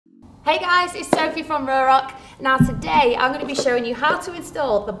Hey guys, it's Sophie from Rock. Now today I'm going to be showing you how to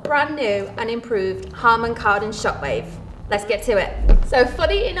install the brand new and improved Harman Kardon Shockwave. Let's get to it. So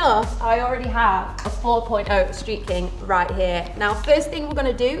funny enough, I already have a 4.0 Street King right here. Now first thing we're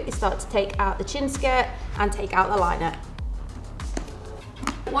going to do is start to take out the chin skirt and take out the liner.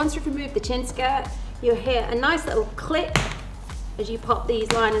 Once you've removed the chin skirt, you'll hear a nice little click as you pop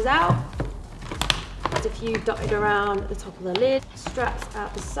these liners out. There's a few dotted around the top of the lid, straps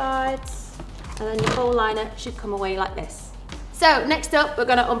out the sides, and then your whole liner should come away like this. So next up, we're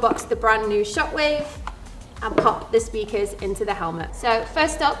going to unbox the brand new Shockwave and pop the speakers into the helmet. So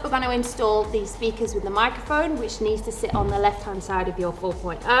first up, we're going to install these speakers with the microphone, which needs to sit on the left-hand side of your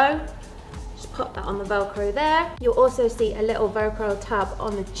 4.0. Just pop that on the Velcro there. You'll also see a little Velcro tab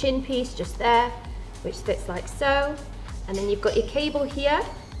on the chin piece just there, which fits like so. And then you've got your cable here,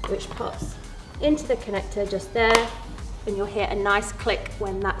 which pops into the connector just there, and you'll hear a nice click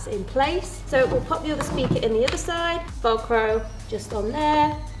when that's in place. So we'll pop the other speaker in the other side, Velcro just on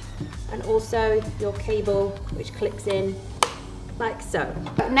there, and also your cable which clicks in like so.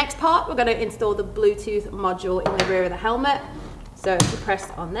 Next part, we're going to install the Bluetooth module in the rear of the helmet. So if you press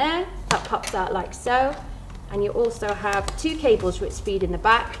on there, that pops out like so, and you also have two cables which feed in the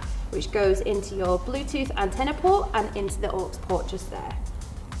back, which goes into your Bluetooth antenna port and into the aux port just there.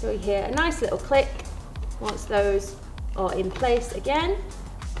 So you hear a nice little click once those are in place again,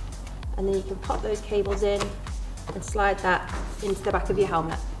 and then you can pop those cables in and slide that into the back of your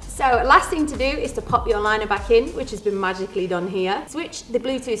helmet. So last thing to do is to pop your liner back in, which has been magically done here. Switch the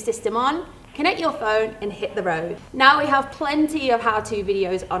Bluetooth system on, connect your phone and hit the road. Now we have plenty of how-to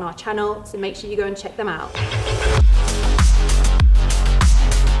videos on our channel, so make sure you go and check them out.